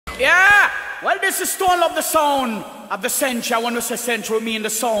Yeah, well, this is Stone Love, the sound of the century. I want to say century, me in the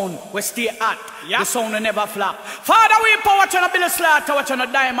sound. We stay hot. Yeah. The sound will never flop. Father, we watching a Bill Slaughter, watching a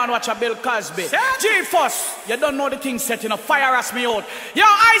Diamond, watch a Bill Cosby. G-Force, you don't know the thing setting up. Fire us me out. Yo,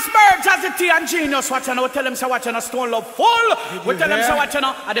 Icebergs, as the T and Genius, watching. We tell them, say, watching a Stone Love full. We tell them, say, watching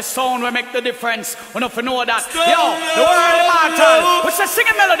a the sound will make the difference. We don't know that. Yo, the world immortal. We say, sing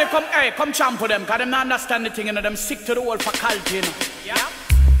a melody, come, hey, come champ for them. Because them not understand the thing, you know, them sick to the world faculty, you know. Yeah.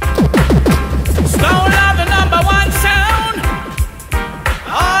 Stone Love, the #1 sound.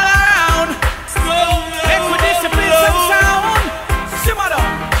 All around. Equidiscipline and sound. Simmer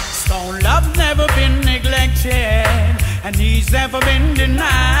down. Stone Love never been neglected, and he's never been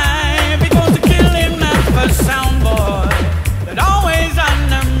denied. Because to kill him not for sound boy, but always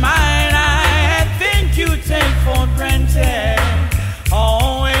undermine. I think you take for granted.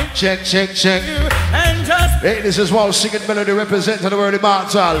 Always. Check. And just hey, this is Wall Singing Melody representing the world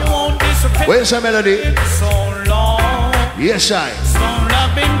immortal. Where's the melody? So long. Yes, I. Stone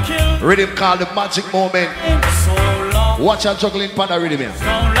Love been killed. Rhythm called the magic moment. So long. Watch out juggling panda rhythm here.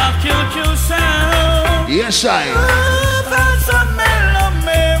 Stone Love kill sound. Yes, I.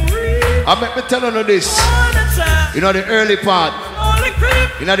 I make me tell you this. You know the early part.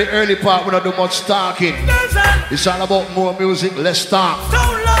 You know the early part we don't do much talking. It's all about more music, less talk.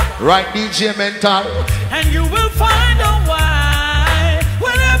 Right, DJ Mental? And you will find out why.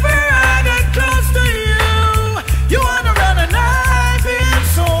 Whenever I get close to you, you wanna run a knife in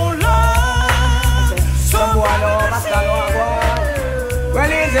so long.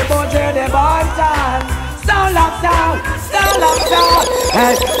 Well, is it about the bottom? Stone Love sound.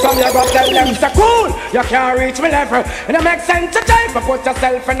 Hey, some you go tell them so cool, you can't reach me level. And it makes sense to type, but put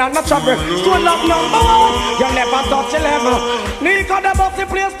yourself in no trouble. Stone Love #1, you never touch a level. Nico the bossy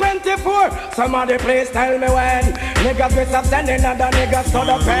place 24. Somebody please tell me when. Niggas be stop sending other niggas to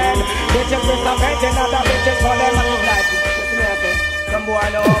the pen. Bitches be stop hating other bitches for them. Some boy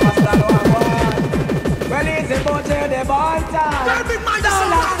know Stone Love. Well, it's about the bottom.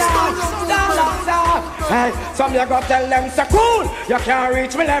 Hey, some you go tell them so cool, you can't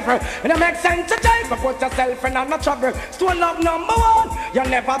reach me level. And it makes sense to type, but put yourself in no trouble. Stone Love #1, you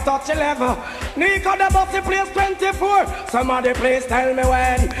never touch a level. Nico the bossy place 24. Somebody please tell me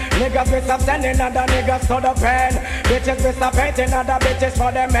when. Niggas be stop sending other niggas to the pen. Bitches be stop hating other bitches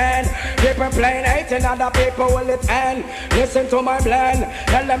for the men. People playing hating other people will it end. Listen to my blend,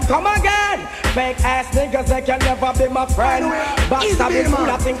 tell them come again. Fake ass niggas, they can never be my friend. Backstabbing fool,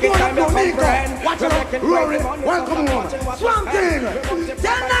 I think it's time to comprehend. Welcome on. Swamp King.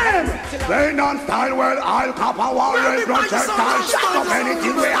 Tell them. Play non-style, well, I'll cop a warrior projectile. Shut up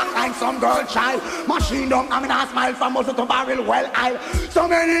anything we act like some girl child. Machine gun, I mean, I smile from muzzle to barrel, well, I'll. So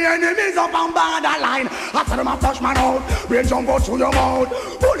many enemies up on borderline. After them, I flush my out. Brain jump out through your mouth.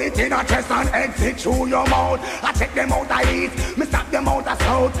 Bullet in a chest and exit through your mouth. I check them out of east. Me stop them out of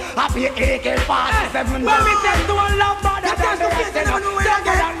south. I be AK-47. Well, we take Stone Love, but that's the reason I'm doing it.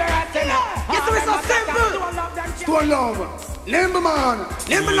 Yes, it's so simple. Stone Love. Limber man.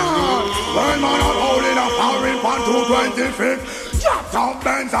 Burn man out holding a foreign pan 225. Drop down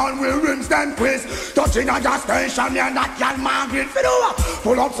Benz and we'll rims then quiz. Touching a gas station, me and that gal Margaret Fidoa.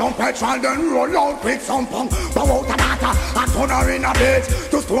 Pull up some petrol, then roll out quick some pump. Pow out a data and turn her in a bitch.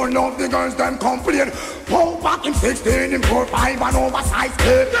 To Stone Love, the girls them complain. Pow back in 16, in 4-5 and oversized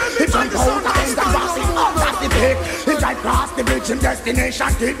kid. He jump out against the grass, he up that's the pig. He drive across the bridge, in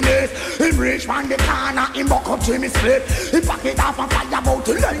destination kidneys. He reach from the corner, he buck up Jimmy split. He pack it off and fire about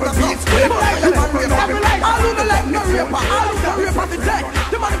to level beats quick. All who the like no raper, all who the raper the black.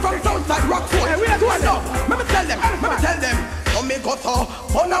 The man from Southside Rockford. Let me tell them. So me go so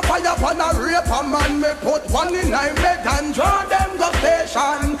on a fire, on a raper man. Me put one in my bed and draw them go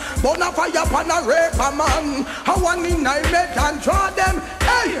station. On a fire, on a raper man. I one in my bed and draw them.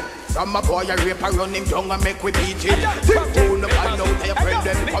 Hey! Some a boy a raper run him down and make we beat it. Think fool no find out your friend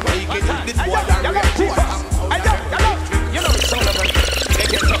them come take it. This boy a raper. You know it's all over.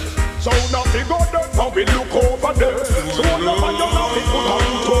 So nothing got there, now we look over there. So no man you nothing put on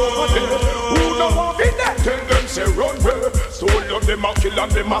over there. Who know what in that? Tell them say run where. So love them a kill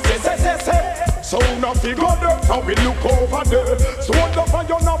and them a say. So nothing got there, now we look over there. So no man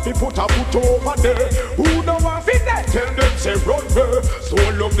you nothing put a foot over there. Who know what in that? Tell them say run where. So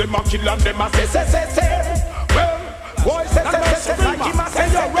love them a kill and them a say. Well, boy say like him a say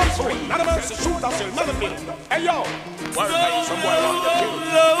yo run swing. None of us shoot us another thing. Hey yo. Well, there's somewhere on the hill.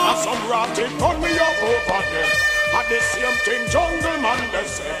 And some rotting turn me up over there. And the same thing jungle man they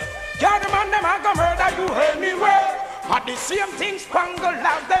say. Yeah, the man them a go murder you anywhere. And the same thing spangle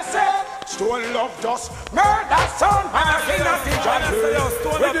as they say. Stone Love just murder son. And I think that's the judge.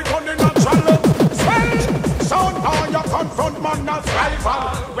 Where the gun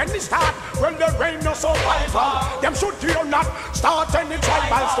start any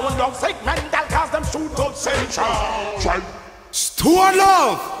tribal. Stone love segmental, cause them shoot up central. Stone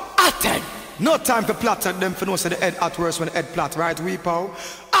love, attend. No time for plot at them for no say the head at worse when the head plot, right? We pow.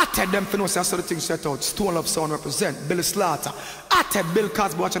 Attend them for no say I saw the thing set out. Stone love sound represent Billy Slaughter. Attend Bill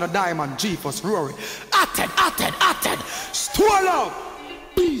Cosby watching a Diamond, G-Force, Rory. Attend. Stone love,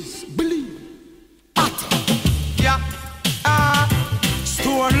 please believe. Attend. Yeah.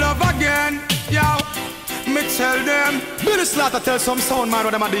 Stone love again, yo. Me tell them, Billy Slaughter tell some sound man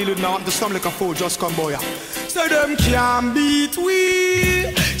what them a deal with now. And to some like a fool just come boy. So them can't beat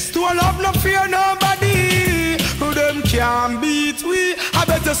we. Stone love no fear nobody. Who them can't beat we. I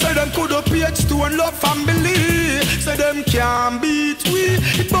better say them could up page Stone love family. So them can't beat we.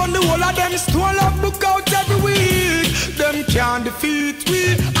 It burn the whole of them Stone love book out every week. Them can't defeat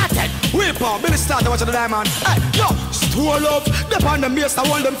we. Attend. Whip out, Billy Slaughter watch the Diamond. Hey, yo, Stone love. They on them base, I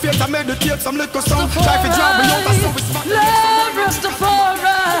want them face, I meditate some little song. Try to drop me out, so it's fun. Love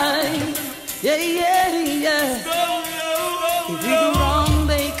Rastafari. Yeah. If we do wrong,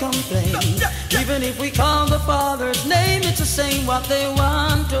 they complain. Even if we call the Father's name, it's the same what they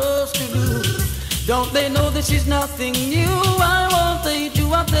want us to do. Don't they know this is nothing new? Why won't they do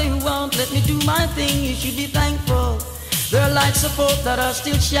what they want? Let me do my thing, you should be thankful. There are lights of hope that are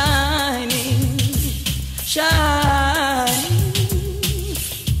still shining.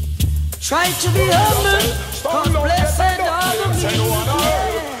 Try to be humble, cause blessed are the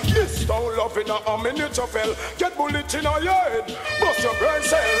meek. This stone love in a minute of hell. Get bullet in your head, bust your brain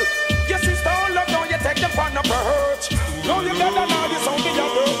cell. Yes, it's stone love, now you take the fun up a hurt. Now you better know this only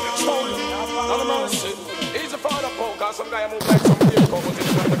your girl. Stone love, no mercy. He's a father pole, cause some guy move like some vehicle, but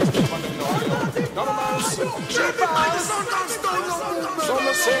it's not the stiff on them now. No mercy. So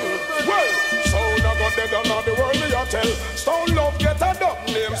me sing, well, so now go dead on all the world you tell. Stone love get a duck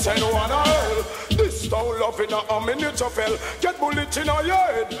name, say no one hell. This stone love in a minute of hell. Get bullet in your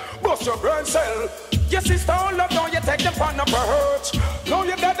head, bust your brain cell. Yes, it's stone love, now you take the fun up a hurt. Now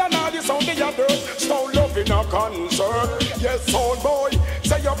you dead and all this only your dirt. Stone love in a concert. Yes, soul boy,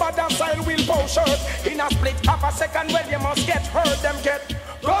 say your bad style will post shirt. In a split of a second, well you must get hurt. Them get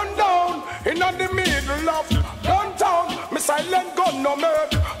run down in the middle of downtown. Me silent gun no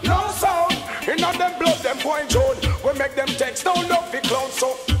make no sound. In them blood them point road. We make them take stone love the clown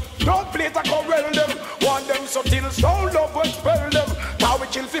so. Don't play to corral them. Want them so till stone love will spell them. Now we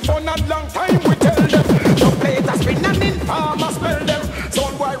kill for fun and long time we tell them. Don't play to spin and in farmer spell them.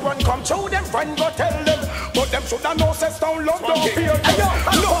 Son boy run come show them friend go tell them. But them shoulda know say stone love don't fear them.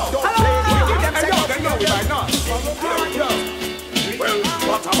 Don't play with them say they know why not. Well,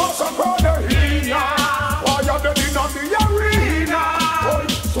 what about some brother here? Why are they in the arena? Oh,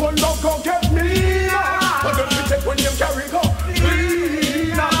 stone love go get me. But don't you take when you carry go.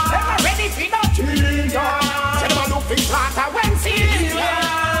 When see you,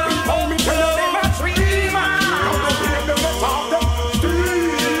 told me to live a dream. Now they play the rest of them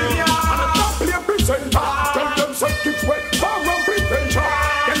steam. And I don't play a presenter. Tell them such it way for a presenter.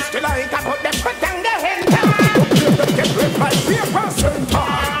 Them still I ain't got them pretend they enter. Don't play them get red by paper center.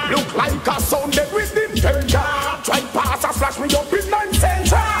 Look like a sound dead with danger. Try pass a flash me up in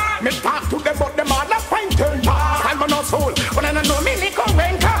nonsense. Me talk to them but them all a fine temper. I'm on a soul, but I don't know me lick or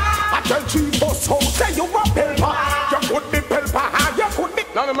ranker. I tell G-Force how say you a pelper.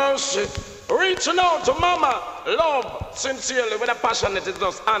 None of mercy. Reaching out to mama, love sincerely with a passion that is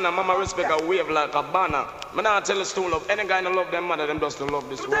just honor. Mama respect a wave like a banner. Man, I tell us to love any guy that love them mother, them just to love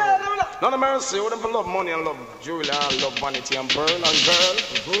this world. None of mercy. Who them for love money and love jewelry and love vanity and pearl and girl.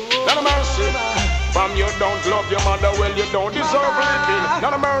 None of mercy. From you don't love your mother, well you don't deserve living.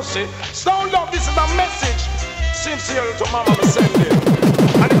 None of mercy. Stone love, this is a message. Sincere to mama, me send it.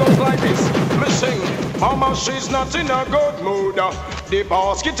 And it goes like this. Me sing. Mama, she's not in a good mood. The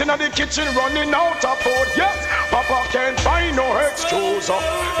basket in the kitchen running out of food. Yes, Papa can't find no excuse.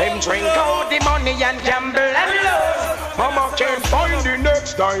 Him drink all the money and gamble and lose. Mama can't find the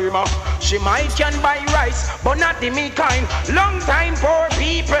next time. She might can buy rice, but not the me kind. Long time poor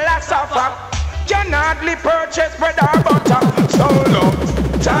people are suffer. Can hardly purchase bread or butter. So long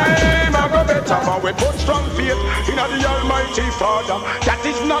time I go better, but we put strong faith in the Almighty Father. That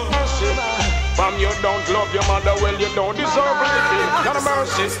is not mercy. From you don't love your mother, well you don't deserve anything. Not a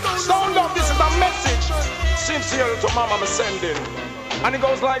mercy. Stone love, this is a message. Sincere to mama me sending. And it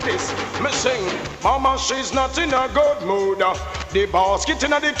goes like this. Me sing. Mama, she's not in a good mood. The basket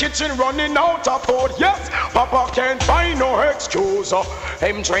in the kitchen running out of food. Yes, Papa can't find no excuse.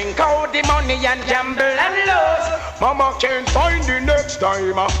 Him drink all the money and gamble and lose. Mama can't find the next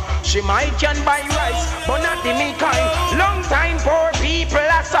time. She might can buy rice, but not the me kind. Long time poor people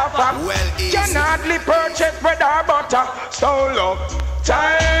are suffer. Can hardly purchase bread or butter. So love,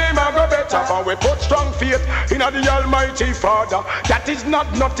 time I go better. But we put strong faith in the Almighty Father. That is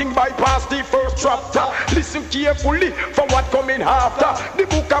not nothing bypass the first chapter. Listen carefully for what coming after. The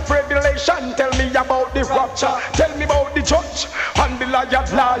book of Revelation tell me about the rapture. Tell me about the judge and the liar.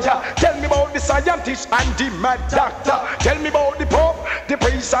 Tell me about the scientist and the mad doctor. Tell me about the pope, the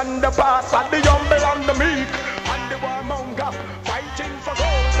priest and the pastor, the humble and the meek, and the warmonger fighting for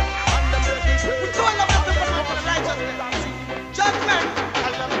gold. And the making judgment. I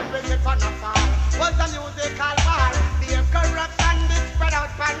love the music on the fall. What's the musical fall? The corruption is spread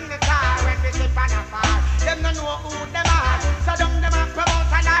out on the car. When we sit on the fall, them don't know who them are. So them a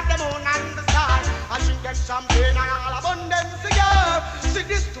promote and have the moon and the stars. I should get champagne and all abundance again. See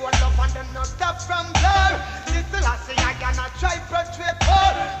this to a love and them not stop from blood. This Selassie I cannot try portray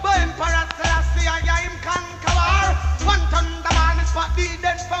poor. But Emperor Selassie I am conqueror. One thunder man is for the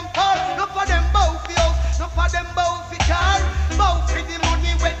dead from fall. Not for them both the house, not for them both the car. Both for the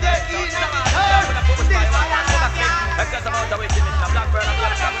money when they eat the return. This is about the way in the Blackburn and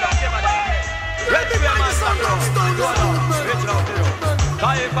the let's be a man stop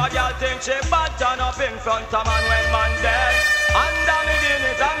cause if a girl think she bad, turn up in front of man when man dead. And I'm begin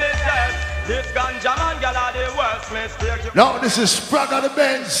it and it says this ganja man girl are the worst mistake. No, this is Sprag of the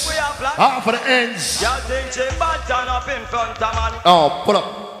Benz. Half of the ends. Girl think she bad, turn up in front of man. Oh, pull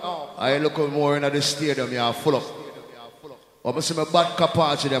up. I look more in the stadium, yeah, full up. I see my bad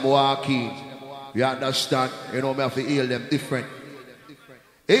capacity them walking. You understand? You know, me have to heal them different.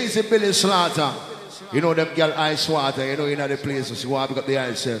 Easy Billy Slaughter. You know them girl ice water. You know in the places you want to pick up the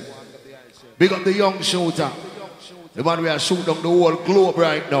ice. Big up the young shooter. The man we are shooting down the whole globe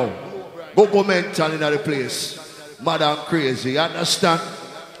right now. Go mental in the place. Mad and crazy. You understand?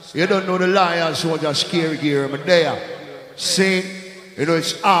 You don't know the liars who are just scary gear. I'm there. See? You know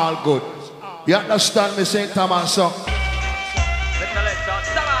it's all good. You understand me, St. Thomas?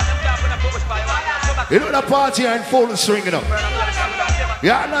 You know the party in full swing, you know.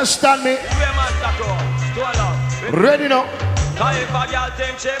 You understand me? Ready now? If a girl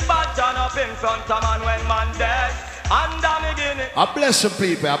think she bad, turn up in front of man when man dead. And I'm beginning. I bless some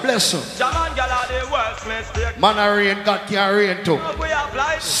people, I bless them. Jaman girl are the worst mistake. Man a rain, God can rain too.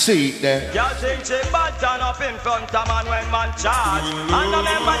 See it there. Girl think she bad, turn up in front of man when man charge. And I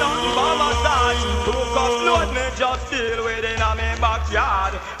remember nothing for massage. Two cups load me just deal with in a me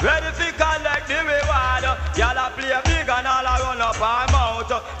backyard. Ready to collect the reward. Girl a play big and all a run up her mouth.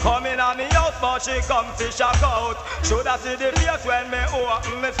 Come in a me house but she come fish a out. Shoulda see the face when me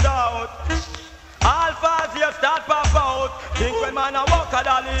open me stout. All fast you start pop out. Think when man a walk a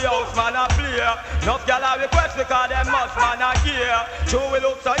dolly house, man a play. Enough gyal a request because them must man a gear. True we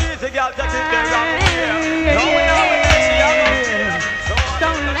look so easy, gyal just sit there and play. No we know we she a go.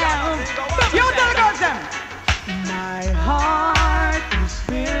 Don't love. You tell the girls them. My heart is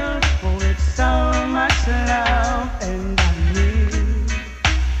filled with so much love, and I need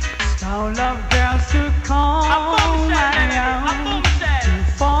so love girls to call my own, to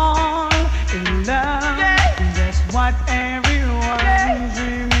fall in love. That's what everyone's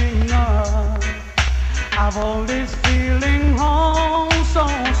dreaming of. I've all this feeling home so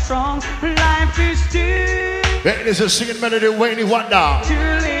strong. Life is too. This is a singing melody when you want now.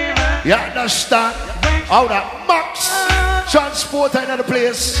 You understand? How that max transport another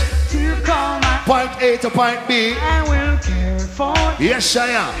place. Point A to point B. I will care for you. Yes, I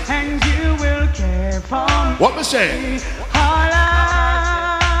am. And you will care for me. What me say?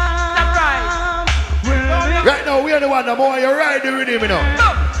 Right now, we are the one, the boy, you're right there with him, you know.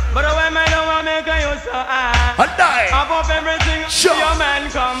 But when I don't want to make you so high, and die. above everything, sure. Your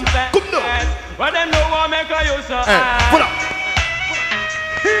man comes back. Come down. But them don't want to make you so high. Pull up.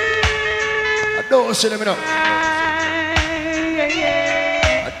 I don't see them, you know.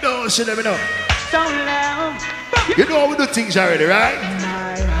 I don't see them, you know. You know how we do things already, right?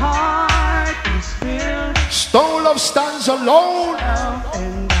 My heart is filled. Stone Love stands alone.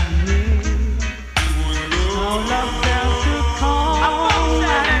 And I need all of them to call my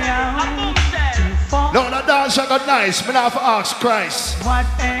own. No, that dance I got nice. Me not have to ask Christ. What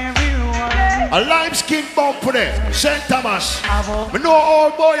everyone. A lime skin bump for them. St. Thomas. Me know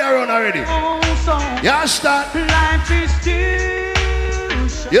all boy around already. You understand? Life is too.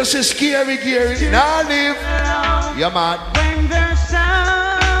 You see scary Gary. Now live. Yeah, man. When there's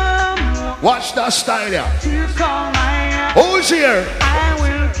some. Watch that style here. To call my own. Who's here? I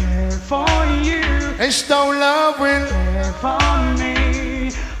will care for you. And Stone Love will care for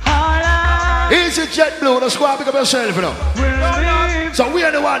me. All I Easy Jet Blue. Let's go and pick up yourself, you know. will live So we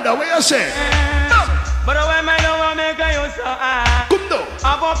are the one that, what you say? But when I know I make a use of Good no.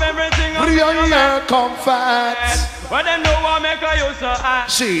 above everything Put your ear comfort. But them know I make a use of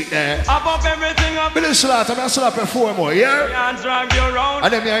See there. above everything up. Billy Slaughter, I'm slap you 4 more, yeah? Can't drag you around.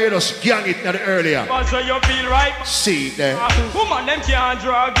 And then me hear just gang it now the earlier. But so you feel right. See there. Woman, them can't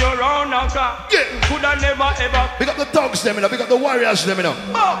drag you around now. Yeah. Coulda never ever. Pick up the thugs them, you know. Pick up the warriors them, you know.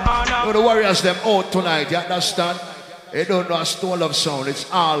 Oh, You know, the warriors them out tonight, you understand? They don't know a stone love sound, it's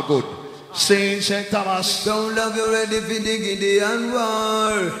all good. Saint Thomas. Don't love you ready for the Gideon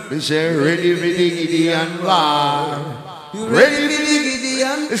war. They say ready for the Gideon war. You ready for the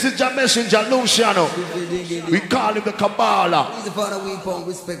Gideon? This is John Messenger Luciano. We call him the Kabbalah. He's the father we pump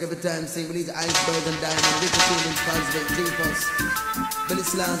respect every time. Sing we need the iceberg and diamond. Big feelings, fans, big G-Fus. Billy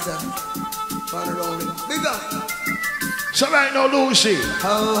Slaughter. Father Rolling. Big up. So right now, Lucy.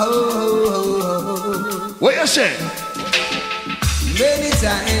 Ho, ho, ho, ho, ho. What you say? Many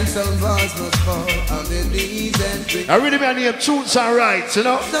times some balls must fall on the knees and drink. I really mean name tunes and rights, you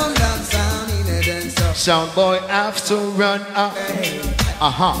know. Some down sound in a dance up. Sound boy have to run up.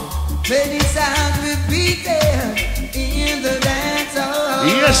 Many sounds repeated in the dance hall.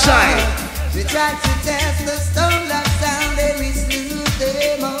 Yes, I. We tried to test the stone love sound and we slew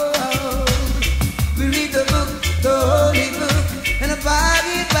them all. We read the book, the holy book, and a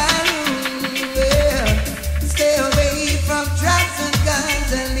body balloon. Yeah. Stay away from drugs and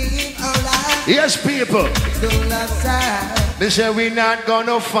guns and live our life. Yes, people. Stone love sound. They say we not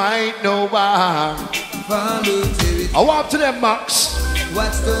gonna fight no war. Follow territory. I walk to them, Max.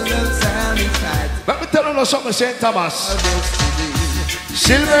 What's stone love sound inside? Let me tell you something, St. Thomas. Of destiny.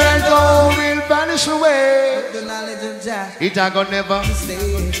 Silver and gold will vanish away. The knowledge of Jah. It ain't gonna never.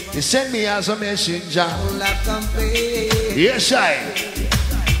 Stay. He sent me as a messenger. Stone love complete. Yes, I.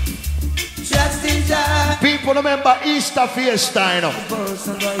 Trust in Jah. People remember Easter Fiesta, you know.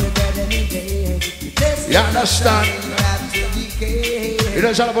 You understand? It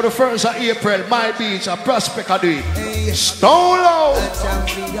is all about the 1st of April, my beach, a prospect of it. Stone Low.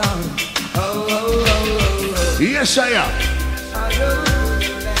 Yes, I am.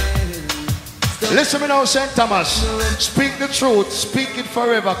 Listen me now, St. Thomas. Speak the truth, speak it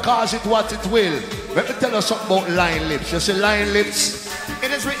forever, cause it what it will. Let me tell you something about lion lips. You see lion lips?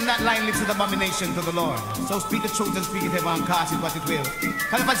 It is written that lying lips is an abomination to the Lord. So speak the truth and speak it ever and cast it what it will.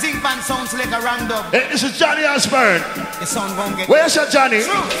 Because if a zinc band sounds like a roundup, Hey, this is Johnny Osborne. the sound gon' get Where's your Johnny?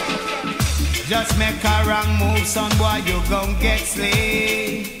 truth. Just make a wrong move, son boy, you gon' get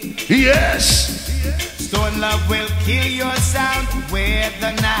slayed. Yes. Stone love will kill your sound with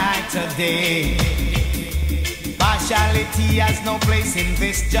the night today. Partiality has no place in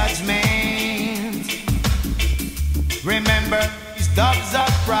this judgment. Remember, doves of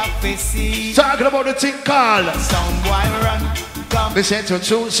prophecy. Talking about the thing called Sound boy run, come. listen to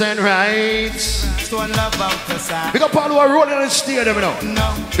truths and rights. Stone love out the side. Big up all who are rolling in the stadium, you know.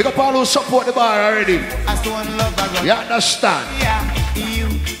 No, Big up all who support the bar already. I stone love a run. You understand? Yeah, you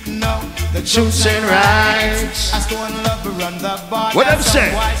know the Truths and rights. I stone love run the bar. What them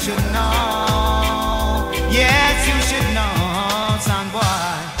say? Why should know? Yes, you should know, sound boy.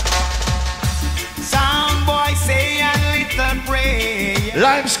 Sound boy, say a little prayer.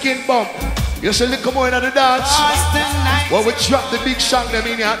 Lime skin bump. You see little more in the dance. Well, we drop the big song them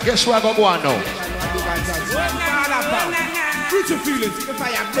in here. Guess what I got going now? Future feelings, the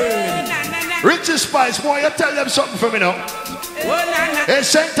fire burn. Richie Spice, boy, you tell them something for me now. Hey,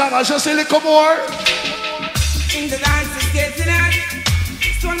 St. Thomas, you see little more. In the dance is getting hot.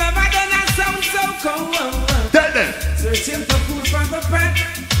 Stone love I don't have sound so cold. Tell them. Searching for food from the pot.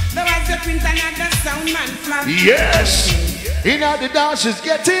 There was the print and the sound man flat. Yes. In the dance is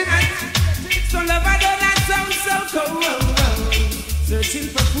getting. Stone love I don't have sound so cold. Searching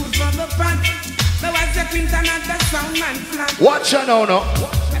for food from the pot. There was the print and the sound man flat. Watch you now, no.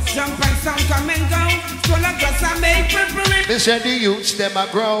 Jump and sound come and go. Stone love just a make preparation. They say the youths, them a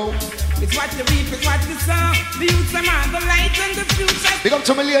grow. It's what you reap, it's what you sow. The youths them are the light and the future. Big up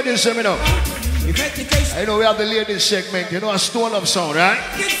to my ladies, you know. If education I know we have the ladies segment. You know a stone of sound, right?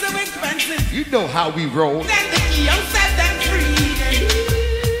 gets so expensive, You know how we roll. then the young set them free.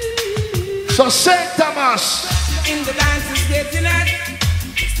 So St. Thomas. In the dance is getting hot.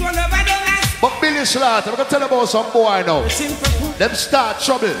 Stone love I don't last. But Billy Slaughter, I'm going to tell you about some boy now. Searching for food. Them start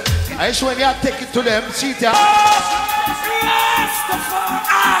trouble. I just when you take it to them, see it.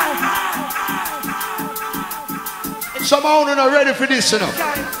 Somehow you're not ready for this, you know.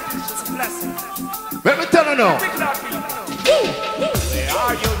 Let me tell you now. Where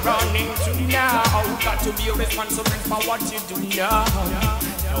are you running to now? Got to be responsible for what you do now.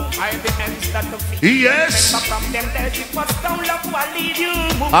 Don't hide the ends that the feet. Yes. From them there's it was don't love will lead you.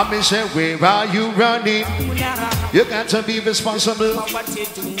 I mean, say, where are you running? You got to be responsible. For what you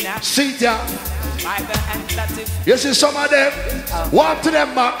do now. Sit down. By the hands that it. You see some of them? Walk to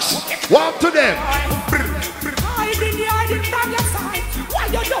them, Max. Walk to them. Hiding from your side. Why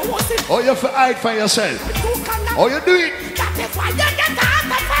you don't want it? Oh, you have to hide for yourself. Oh, you do it. That is why you get out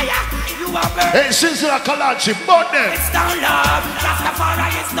the fire. You are burning. Hey, since you're a Kalachi, but them. It's down love.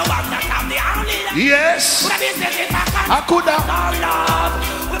 Rastafari is the one that I'm the only love. Yes. I could have. Down love.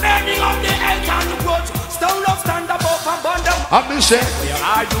 We're burning up the edge and the grudge. Stone love stand above and burn them. I'm missing. Where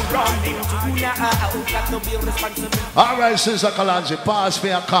are you running to now? Got to be responsible. All right, since a Kalachi, pass for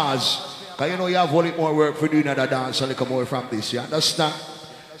your cars. Because you know you have a lot more work for doing another dance and little more from this, you understand?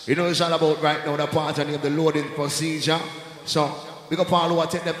 You know it's all about right now the part of the loading procedure. So, we go all over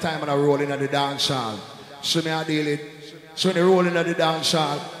take them time and roll in at the dance hall. So me I deal it. So when they roll in at the dance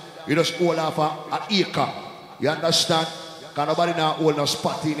hall, you just hold off an acre. You understand? Because nobody now hold no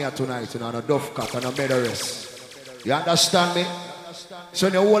spot in here tonight, you know, no duff cut and no medalist. You understand me? So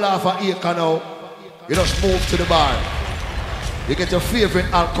when you hold off an acre now, you just move to the bar. You get your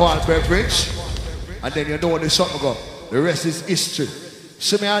favorite alcohol beverage, and then you know where the something go. The rest is history.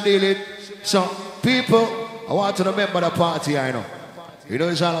 So me I deal it. So people, I want to remember the party I know. You know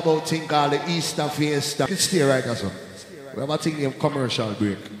it's all about thing called the Easter Fiesta. You stay right there, so. We have a thing named commercial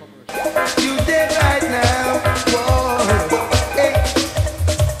break. You dead right now, boy. Hey.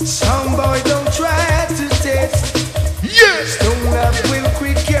 Some boy don't try to test. Yes! Don't love will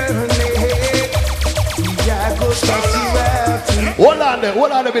quick your head. Yeah, go stop you out.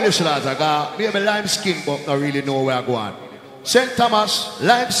 Hold on the Billy Slaughter, because me and my lime skin bump don't really know where I go on. St. Thomas,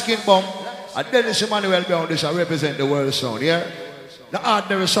 lime skin bump, and Dennis Emmanuel Brown, this I represent the world sound, yeah? The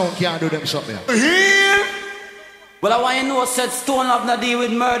ordinary sound can't do them something. Here! Well, I want you to know, said Stone Love not deal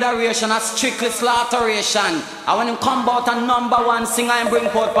with murderation, that's strictly slaughteration. I want him come out and #1 singer and bring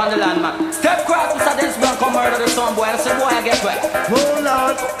forth on the land, man. Step cross, Mr. Dennis Brown come murder the son, boy. I said, boy, I get wet. Hold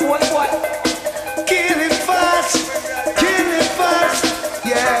on. Boy. Kill him fast. Kill him fast.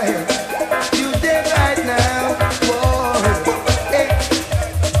 Yeah. You dead right now, boy. Hey.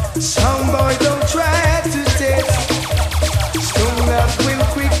 Some boy don't try to test. Stone Love will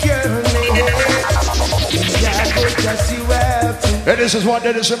quick your name. And this is what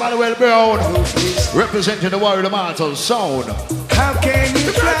Dennis Emmanuel Brown representing the Warrior Immortal sound. How can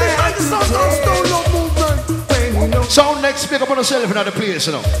you try to movement? Sound next, pick up on yourself in another place,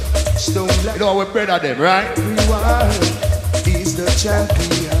 you know. You know we're better than them, right? He's the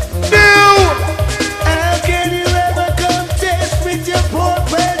champion. No! How can you ever contest with your poor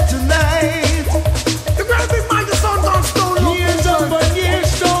friend tonight? The great big mighty son gone Stone Love. Years upon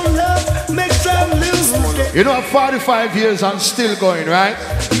years, Stone Love makes some lose. You know, 45 years and still going, right?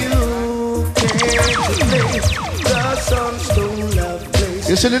 You can't replace the song Stone Love plays.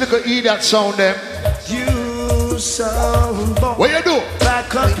 You see the little idiot sound there? You sound boy. What you do?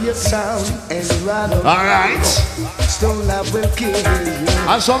 Back up your sound and run up. Alright. Stone Love will kill you.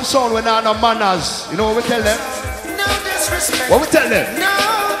 And some sound when there no manners. You know what we tell them? No disrespect. What we tell them?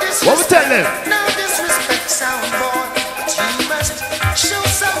 No disrespect. What we tell them? No disrespect, sound boy. But you must show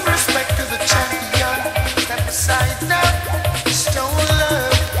some respect to the champion. Step aside now. Stone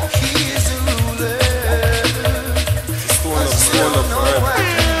Love, he is a ruler. Stone Love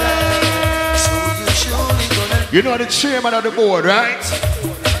forever. So you surely gonna. You know the chairman of the board, right?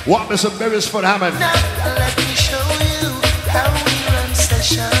 What me some berries for Hammond? Now let me show you how we run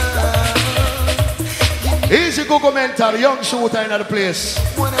session. Easy Google mental, young shooter in the place.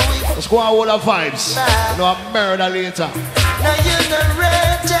 Let's go on all the vibes. You know I'm murder later. Now you're not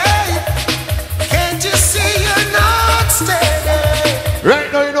ready. Can't you see you're not steady? Right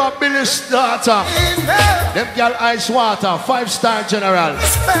now you know I'm Billy Slaughter. Them girl ice water, 5-star general.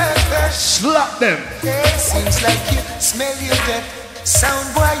 Slap them. It seems like you smell your death.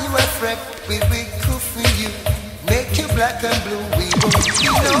 Sound boy, you a fret. We cool for you. Make you black and blue. We won't be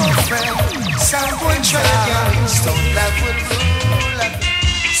no friend. Sound boy, try again. Stone Love will rule.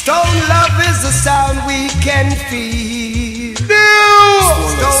 Stone Love is the sound we can feel. Stone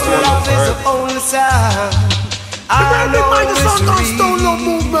Love is the only sound. I know it's Stone Love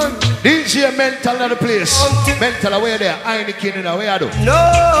movement. DJ Mental in the place. Mental away there. I ain't the kid in the way I do. No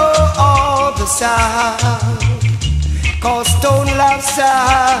other sound. Cause Stone Love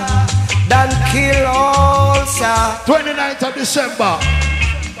sound done kill all sound. 29th of December.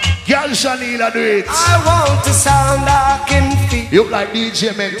 Girl Shanila do it. I want the sound I can feel. You like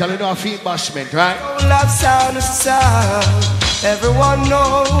DJ Mental, you know a feet bashment, right? Stone Love sound is a sound everyone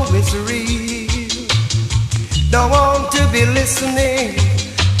knows it's real. Don't want to be listening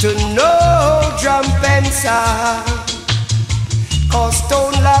to no drum and sound. Cause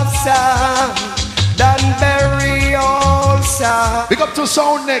Stone Love sound done bury all sound. Big up to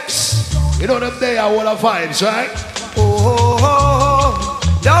Sound Next. You know them they are all the vibes, right? Oh,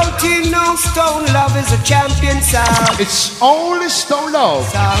 don't you know Stone Love is a champion sound? It's only Stone Love.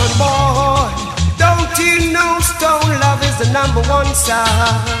 Sound boy, don't you know Stone Love is the #1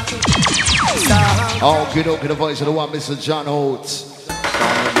 sound? Sound. Oh, get the voice of the one, Mr. John Oates.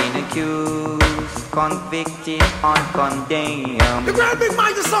 Don't been accused, convicted, and condemned. The great big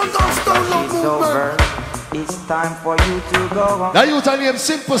mighty sons of Stone Love It's movement. over. It's time for you to go on. Now you tell me I'm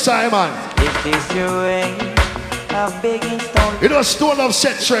Simple Simon. If this your way of begging Stone You know Stone Love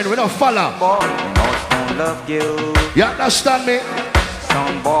set trend, we don't follow. boy, you know Stone loved you. You understand me?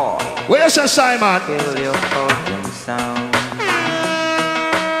 Stone boy, Where you say Simon? feel your golden sound.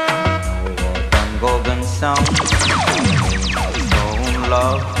 Golden sound. Stone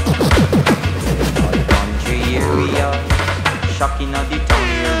love. Country area. Shocking at the town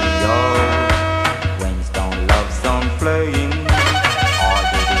area. When Stone Love's on playing. All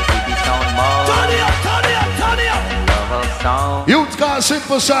the baby sound more. Turn it up, turn it up, turn it up. Love sound. Youth called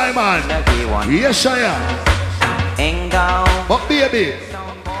Simple Simon. Everyone. Yes, I am. Hang down. But baby,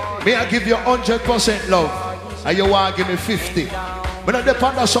 may I give you 100% love, and you want to give me 50. But not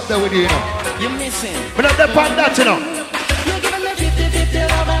depend on something with you, you know. You're missing. But not depend that, you know. You're giving me 50-50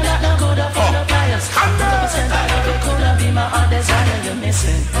 love and not no good for the pliers. 100% of it could have been my heart desire. You're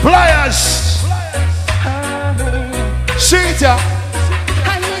missing. Pliers! See it, yeah.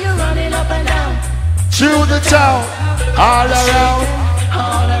 I hear you running up and down. Through the town, all around.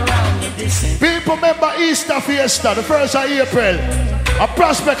 All around you're dissing. People remember Easter Fiesta, the 1st of April. A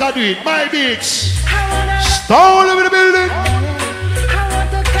prospect I do it, my beach. Stone in the building.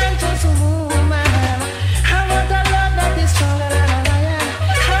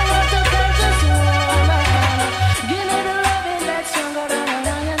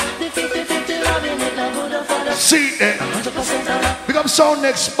 See it. Become Sound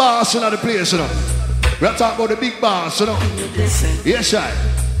Next boss in the place, you know. We are talking about the big boss, you know. Yes, I.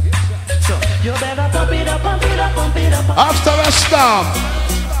 So you better pump it up, pump it up, pump it up. After a storm.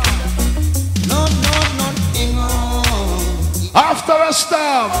 After a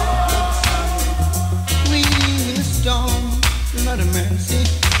storm. We in a storm, not a mercy.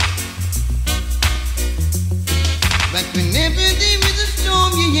 But whenever there is a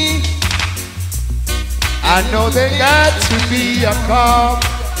storm, yeah. I know they got to be a calm.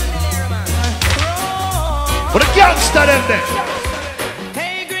 But the gangster them there.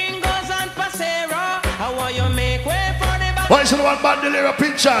 Hey, gringos and pasero, how are you make way for the back? Why is the one band the lyric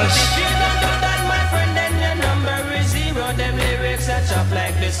pictures? If you don't do that, my friend, then your number is 0. Them lyrics are chopped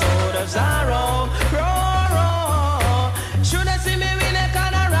like the sword of Zorro. Should I see me win a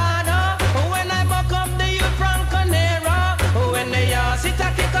Colorado? When I buck up the youth from Conero. When they all sit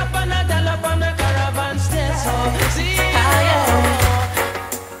a kick up and a dollop on the caravan stairs. So, see,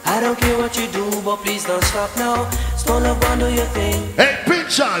 I don't care what you do, but please don't stop now. Stone Love, go and do your thing. Hey,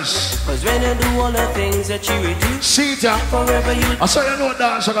 pictures. Cause when you do all the things that you do, See it, yeah. forever you I saw you know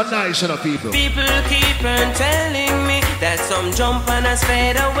dance like a nice, you know, people. people keep on telling me that some jump and I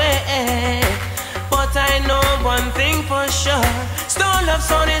fade away. But I know one thing for sure. Stone Love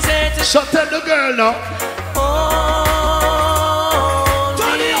son is here to So tell the girl now. hold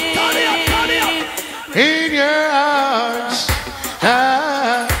Turn it up, turn it up, turn it up. In your arms.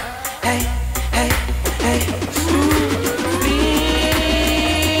 Ah. Hey, hey, hey.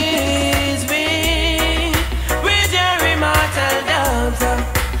 Please be with your immortal love.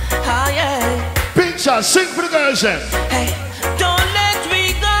 Oh yeah. Pictures. Sing for the girls then. Hey, don't let me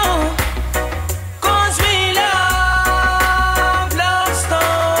go. Cause we love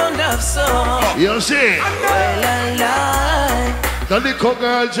Stone Love so. You see. Well alive. The little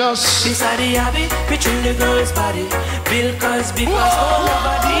girl just. Beside the habit, picture the girl's body. Bill Cosby, cause all of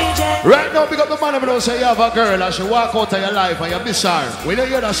a DJ. Right now, pick up the man if you don't say you have a girl and she walk out of your life and you miss her. When you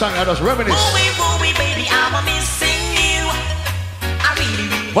hear that song, you just reminisce. Bowie, baby, I'm missing you. I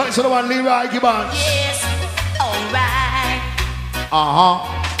really, What's the one, Leroy Gibbons? yes, alright.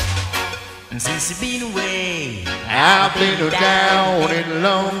 Since you've been away, I've been down and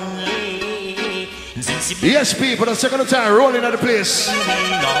lonely. since you've been Yes, people, the second time rolling at the place.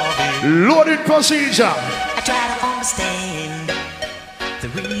 loving, Loaded procedure. I try to understand the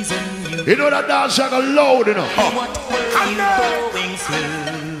reason You know that dance like a load, you know. what were you going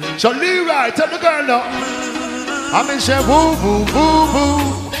through. So Leroy, tell the girl now. I mean say boo boo boo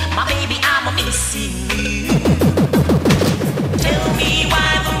boo. My baby, I'm missing you. Tell me why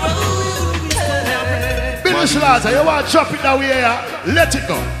the road turned. Be the Slaughter, you want to drop it that way here? Let it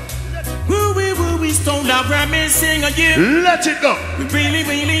go. We stone love reminiscing again. Let it go. We really,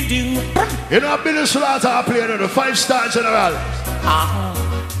 really do. You know, Billy Slaughter are playing on the 5-star general.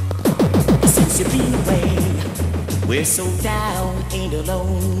 Since you've been away, we're so down and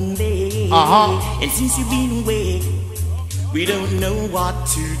lonely. And since you've been away, we don't know what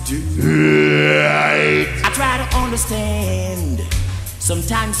to do. Right. I try to understand.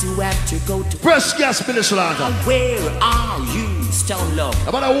 Sometimes you have to go to press gas, Billy Slaughter. Where are you, Stone Love?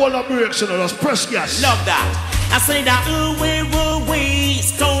 About a whole of breaks, you know, just press gas. Love that. I say that away,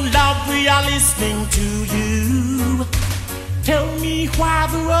 Stone Love, we are listening to you. Tell me why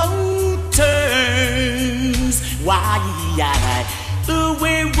the road turns. Why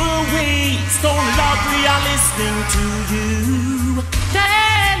away, Stone Love, we are listening to you.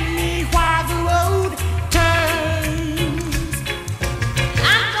 Tell me why the road turns.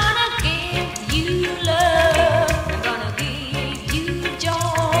 I'm gonna give you love. I'm gonna give you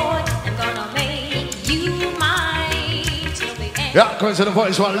joy. I'm gonna make you mine till the end. Yeah, comes to the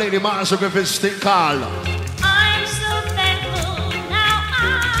voice one Lady Master Griffith's thing called. I'm so thankful now I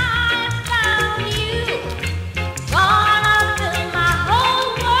found you. Gonna fill my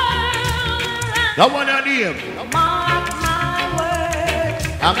whole world around. That one I name. Mark my words.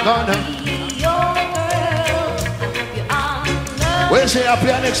 I'm gonna be your girl. I hope you honor. Where say I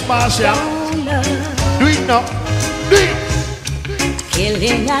play next Marcia? Do it now. Do it.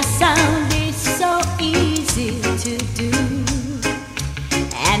 Killing a sound is so easy to do.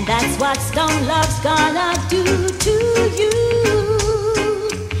 And that's what Stone Love's gonna do to you.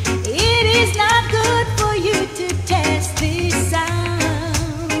 It is not good for you to test this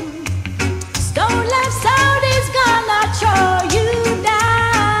sound. Stone Love's sound is gonna throw you down.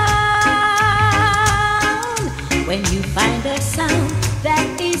 When you find a sound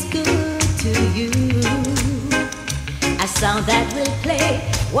that is good to you, a sound that will play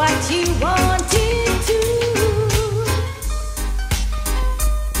what you want it to.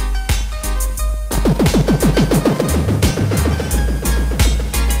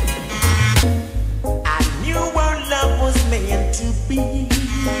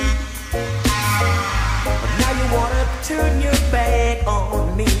 Turn your back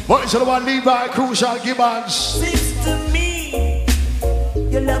on me. Voice of the one Levi Crucial Gibbons. Seems to me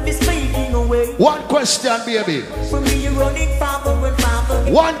your love is fading away. One question, baby. From me you're running farther and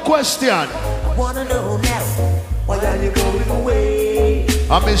farther. One question. I wanna know now, why are you going away?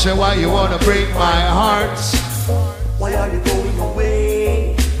 I may say why you wanna break my heart. Why are you going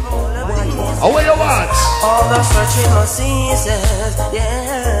away? Away your what? All the searching for seasons,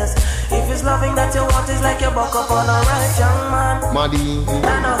 yes. If it's loving that you want, it's like you buck up on a right young man. Money. No.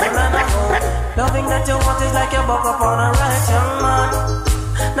 Loving that you want is like you buck up on a right young man.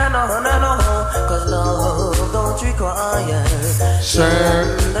 No. Cause love don't require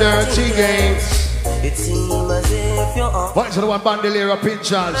certain dirty games. It seems as if you're on. Voice of the one Bandolera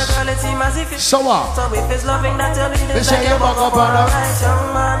Pinchers. It seems as if it's so what? So if it's loving that you need, it's like you you buck up on a right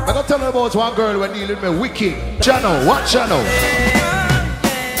young man. I gotta tell you about one girl when dealing with Wicked. Channel, what channel?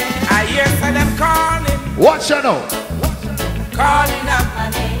 I hear for them calling. What channel? Calling up my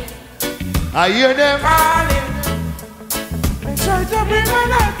name. I hear them calling. And try to bring my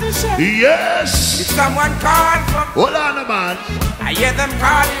life to shame. Yes. If someone called for, hold on, man. I hear them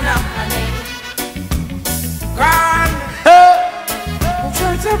calling up my name. Calling. And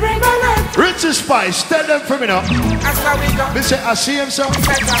try to bring my life. Richie Spice, tell them for me now. That's how we go. They say I see him so.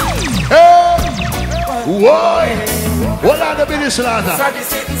 Hey. Why? Hold on a minute, Slaughter.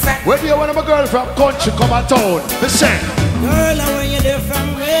 When you want my girl from country come a town, they say, girl, when you there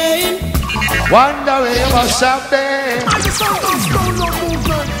from rain, wonder where you must have been.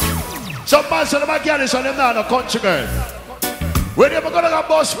 Some man say them careless and them not a country girl. When you gonna go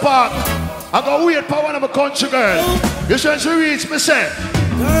bus park, I go wait for one of my country girl. You should she reach me say,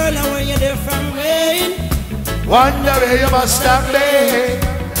 girl, when you there from rain, wonder where you must have been.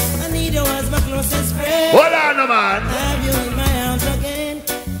 You was my closest friend. Hold on, man. Have you in my arms again?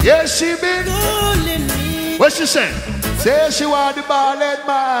 Yes, she been calling me. What she say? Say she want the ballad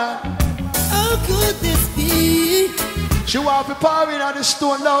man. How could this be? She want to party on the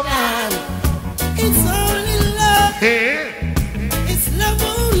stone love man. It's only love. Hey. It's love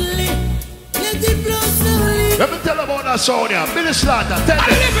only. Let it flow slowly. Let me tell them about that song here. Billy Slaughter, tell them. I'm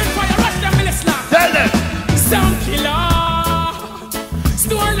living for your rush, them Billy Slaughter. Tell them. Sound killer.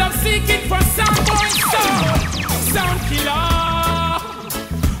 Stone Love seeking for some boy sound killer.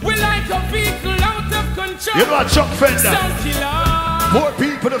 We like a vehicle out of control. You know what, Chuck Fender? Sound killer. More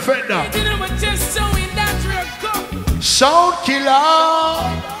people to Fender. You know what, just showing that real go. Sound killer.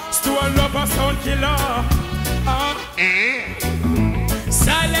 Stone Love a sound killer.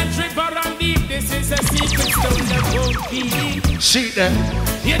 Silent river and deep, this is a secret stone that won't be. See them.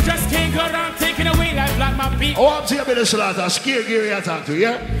 You just can't go around taking away life like my people. Oh, I'm saying a bit of slaughter, scare Gary I talk to,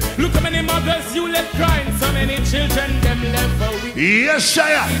 yeah? Look how many mothers you left crying, so many children them left for weeks. Yes,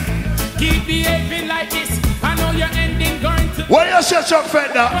 sire. Keep behaving like this, I know you're ending going to. What you say, Chuck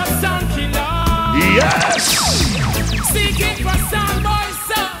Fender? Sound killer. Yes. Seeking for sound boys,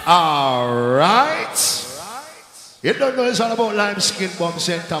 sir. Alright. You don't know it's all about limeskin bomb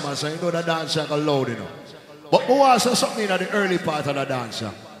St. Thomas, and you know the dancer got loud, you know. But we want to say something in the early part of the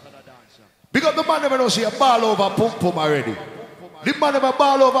dancer. Because the man never knows you ball over pum pum already. The man never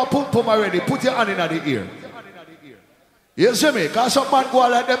ball over pum pum already. Put your hand in the ear. You see me? Because some man go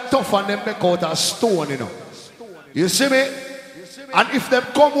like them tough and them make out a stone, you know. You see me? And if them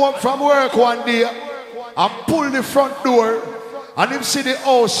come home from work one day and pull the front door and him see the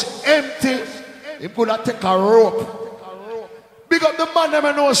house empty, he gonna take a rope. Big up the man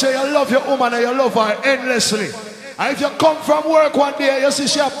never know say you love your woman and you love her endlessly. And if you come from work one day, you see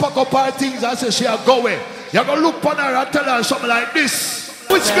she pack up her things and say she a go away. You're gonna look on her and tell her something like this.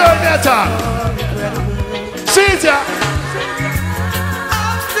 Which girl there talk? See it ya?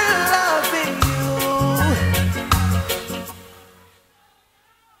 I'm still loving you.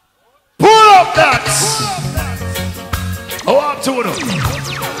 Pull up that. Oh, I'm doing it.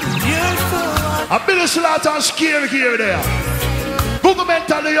 A bit of slaughter and scare here there. Google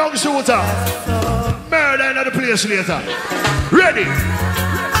mental the young shooter. Murder in the place later. Ready?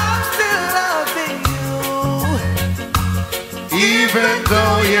 I'm still loving you. Even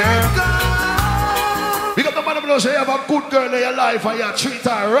though you're gone. Because the man of those say you have a good girl in your life and you treat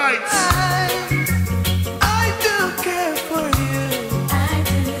her right. I do care for you.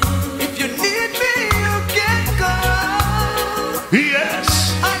 If you need me, you can call. Yes.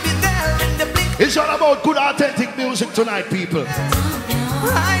 I'll be there in the blink. It's all about good authentic music tonight, people.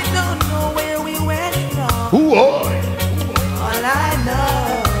 I don't know where we went wrong. Ooh, oh. All I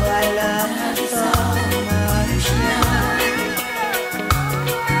know, I love you so much now.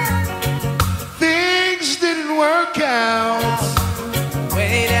 Things didn't work out.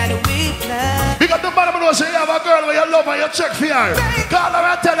 Way that we planned. Because the man knows say you have a girl where you love her, you check for her. Call her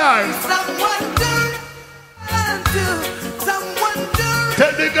and tell her. Someone to, someone to.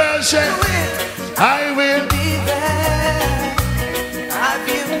 Tell the girl, say, I will be there. I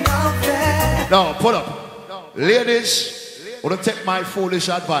feel no fear. No, pull up. Ladies, want to take my foolish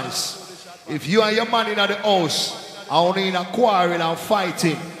advice. If you and your man in the house are only in a quarrel and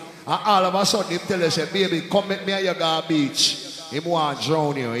fighting, and all of a sudden he tell you, say, baby, come meet me at your Yaga Beach. He want to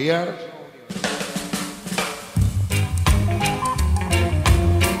drown you, yeah?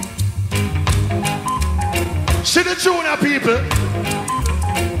 See the junior people.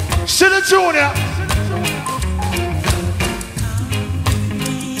 See the junior.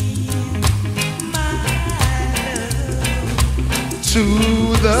 To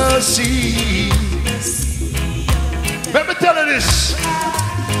the sea. Let me tell you this.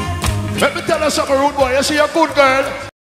 Let me tell you something, rude boy. You see a good girl.